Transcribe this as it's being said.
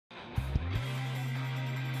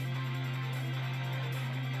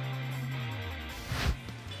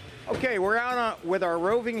Okay, we're out with our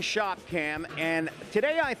roving shop cam, and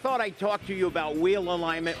today I thought I'd talk to you about wheel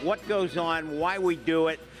alignment, what goes on, why we do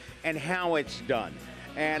it, and how it's done.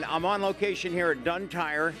 And I'm on location here at Dunn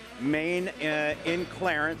Tire, Main in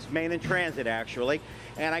Clarence, Main and Transit actually.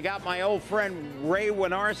 And I got my old friend Ray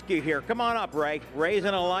Winarski here. Come on up, Ray. Ray's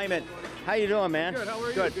an alignment. How you doing, man? Good, how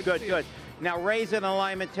are you? Good. Now, Ray's an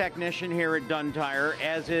alignment technician here at Dunn Tire,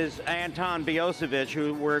 as is Anton Biosevich,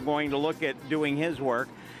 who we're going to look at doing his work.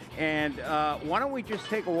 And why don't we just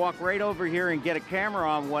take a walk right over here and get a camera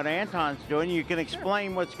on what Anton's doing. You can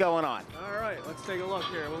explain what's going on. All right, let's take a look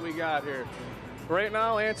here, what we got here. Right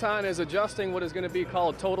now, Anton is adjusting what is going to be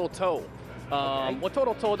called total toe. Okay. What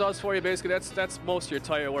total toe does for you, basically, that's most of your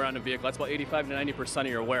tire wear on the vehicle. That's about 85 to 90% of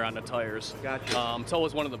your wear on the tires. Gotcha. Toe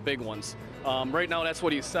is one of the big ones. Right now, that's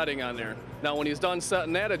what he's setting on there. Now, when he's done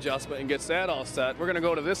setting that adjustment and gets that all set, we're going to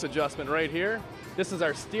go to this adjustment right here. This is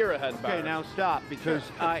our steer ahead bar. Okay, now stop, because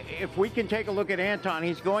if we can take a look at Anton,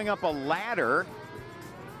 he's going up a ladder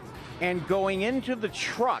and going into the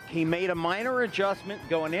truck. He made a minor adjustment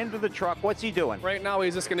going into the truck. What's he doing? Right now,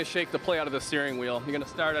 he's just going to shake the play out of the steering wheel. You're going to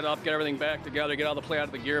start it up, get everything back together, get all the play out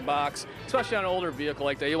of the gearbox. Especially on an older vehicle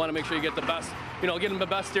like that, you want to make sure you get the best, getting the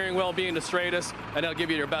best steering wheel, being the straightest, and that'll give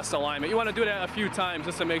you your best alignment. You want to do that a few times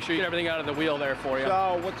just to make sure you get everything out of the wheel there for you.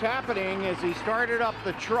 So what's happening is he started up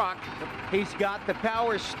the truck. He's got the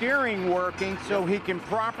power steering working so he can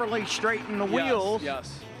properly straighten the wheels.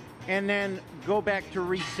 Yes. And then go back to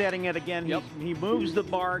resetting it again. Yep. He moves the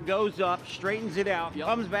bar, goes up, straightens it out,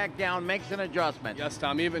 comes back down, makes an adjustment. Yes,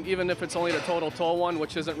 Tom. Even if it's only the total toe one,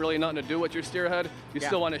 which isn't really nothing to do with your steer head, you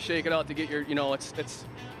still want to shake it out to get your,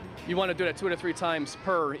 you want to do that 2 to 3 times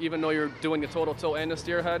per, even though you're doing the total toe and the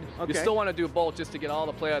steer head. Okay. You still want to do both just to get all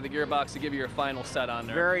the play out of the gearbox to give you your final set on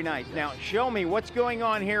there. Very nice. Now, show me what's going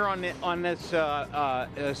on here on this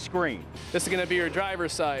screen. This is going to be your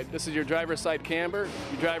driver's side. This is your driver's side camber,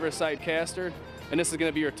 your driver's side caster, and this is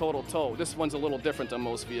going to be your total toe. This one's a little different than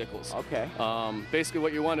most vehicles. Okay. Basically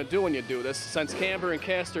what you want to do when you do this, since camber and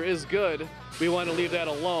caster is good, we want to leave that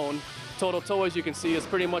alone. Total toe, as you can see, is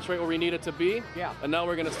pretty much right where we need it to be. Yeah. And now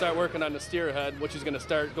we're going to start working on the steer head, which is going to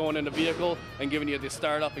start going in the vehicle and giving you the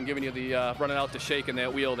start up and giving you the running out to shaking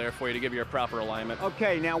that wheel there for you to give you a proper alignment.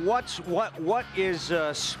 Okay, now what is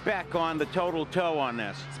spec on the total toe on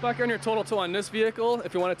this? Spec on your total toe on this vehicle,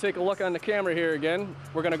 if you want to take a look on the camera here again,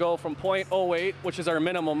 we're going to go from 0.08, which is our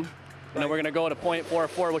minimum, and then we're going to go to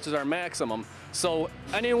 0.44, which is our maximum. So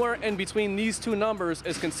anywhere in between these two numbers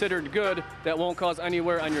is considered good. That won't cause any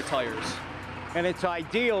wear on your tires. And it's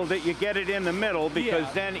ideal that you get it in the middle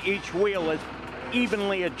because then each wheel is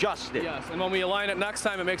evenly adjusted. Yes, and when we align it next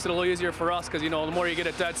time, it makes it a little easier for us because, the more you get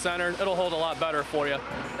it dead center, it'll hold a lot better for you.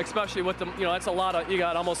 Especially with the, that's a lot of, you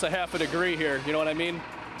got almost a half a degree here, you know what I mean?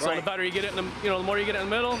 So the better you get it in the, the more you get it in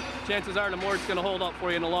the middle, chances are the more it's going to hold up for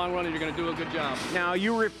you in the long run and you're going to do a good job. Now,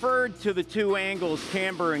 you referred to the two angles,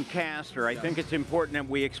 camber and caster. I think it's important that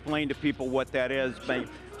we explain to people what that is by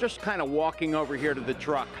just kind of walking over here to the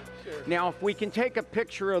truck. Sure. Now, if we can take a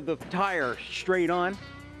picture of the tire straight on,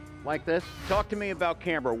 like this. Talk to me about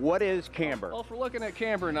camber. What is camber? Well, if we're looking at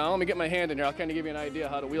camber now, let me get my hand in here. I'll kind of give you an idea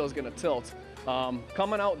how the wheel is going to tilt.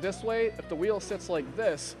 Coming out this way, if the wheel sits like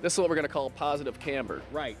this is what we're going to call positive camber.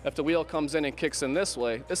 Right. If the wheel comes in and kicks in this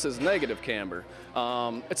way, this is negative camber.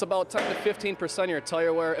 It's about 10 to 15% of your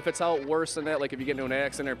tire wear. If it's out worse than that, like if you get into an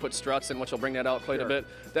accident or put struts in, which will bring that out quite a bit,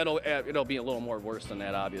 it'll be a little more worse than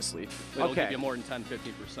that, obviously. It'll give you more than 10,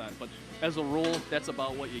 15%. But as a rule, that's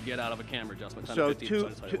about what you get out of a camber adjustment, 10 to 15%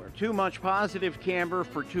 of tire wear. Too much positive camber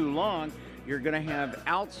for too long, you're going to have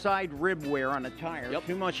outside rib wear on the tire.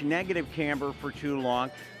 Too much negative camber for too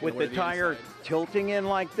long. With the tire tilting in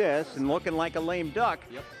like this and looking like a lame duck,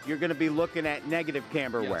 you're going to be looking at negative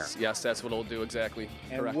camber wear. Yes, that's what it'll do exactly.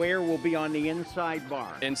 And correct. wear will be on the inside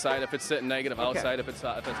bar. Inside if it's sitting negative, outside if it's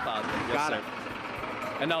positive. Got it.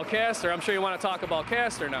 And now caster, I'm sure you want to talk about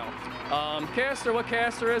caster now. Caster, what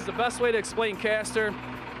caster is, the best way to explain caster,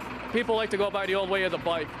 people like to go by the old way of the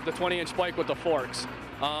bike, the 20-inch bike with the forks.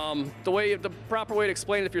 The proper way to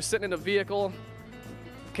explain it, if you're sitting in a vehicle,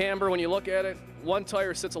 camber, when you look at it, one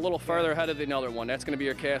tire sits a little farther ahead of the other one. That's going to be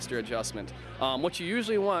your caster adjustment. What you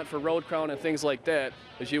usually want for road crown and things like that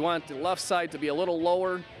is you want the left side to be a little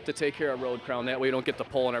lower to take care of road crown. That way you don't get the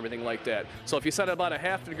pull and everything like that. So if you set it about a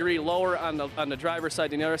half degree lower on the driver's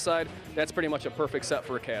side than the other side, that's pretty much a perfect set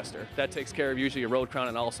for a caster. That takes care of usually your road crown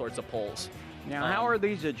and all sorts of pulls. Now, how are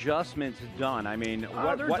these adjustments done? I mean,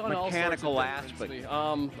 what mechanical aspect?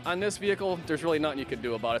 On this vehicle, there's really nothing you can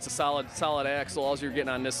do about it. It's a solid axle. All you're getting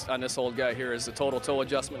on this old guy here is the total toe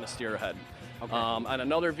adjustment and the steer head. Okay. On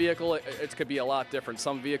another vehicle, it could be a lot different.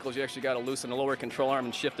 Some vehicles, you actually got to loosen the lower control arm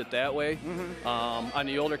and shift it that way. On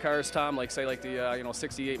the older cars, Tom, like say like the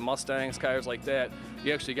 68 Mustangs, cars like that,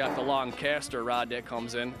 you actually got the long caster rod that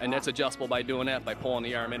comes in, and that's adjustable by doing that, by pulling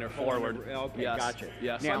the arm in or forward. Okay, yes. gotcha.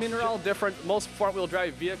 Yes. Now, I mean, they're all different. Most front-wheel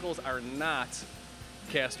drive vehicles are not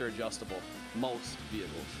caster adjustable. Most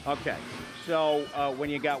vehicles. Okay, so when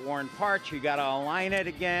you got worn parts, you got to align it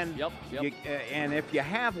again. Yep. And if you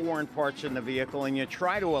have worn parts in the vehicle and you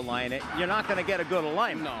try to align it, you're not going to get a good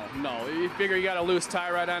alignment. No. You figure you got a loose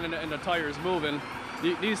tie rod on and the tire's moving.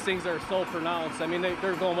 These things are so pronounced. I mean,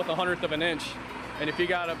 they're going with 1/100 of an inch. And if you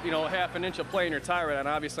got a half an inch of play in your tie rod, and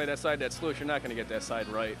obviously that side that's loose, you're not going to get that side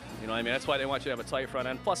right. You know what I mean? That's why they want you to have a tight front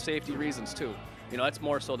end, plus safety reasons too. That's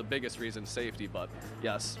more so the biggest reason, safety, but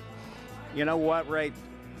yes. You know what, Ray?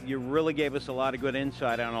 You really gave us a lot of good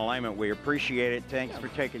insight on alignment. We appreciate it. Thanks for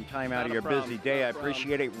taking time out of your busy day. I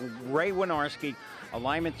appreciate it. Ray Winarski,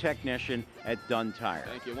 alignment technician at Dunn Tire.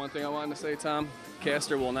 Thank you. One thing I wanted to say, Tom,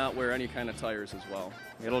 Caster will not wear any kind of tires as well.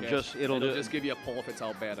 It'll just give you a pull if it's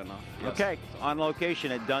out bad enough. Yes. Okay, on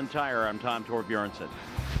location at Dunn Tire, I'm Tom Torbjornsen.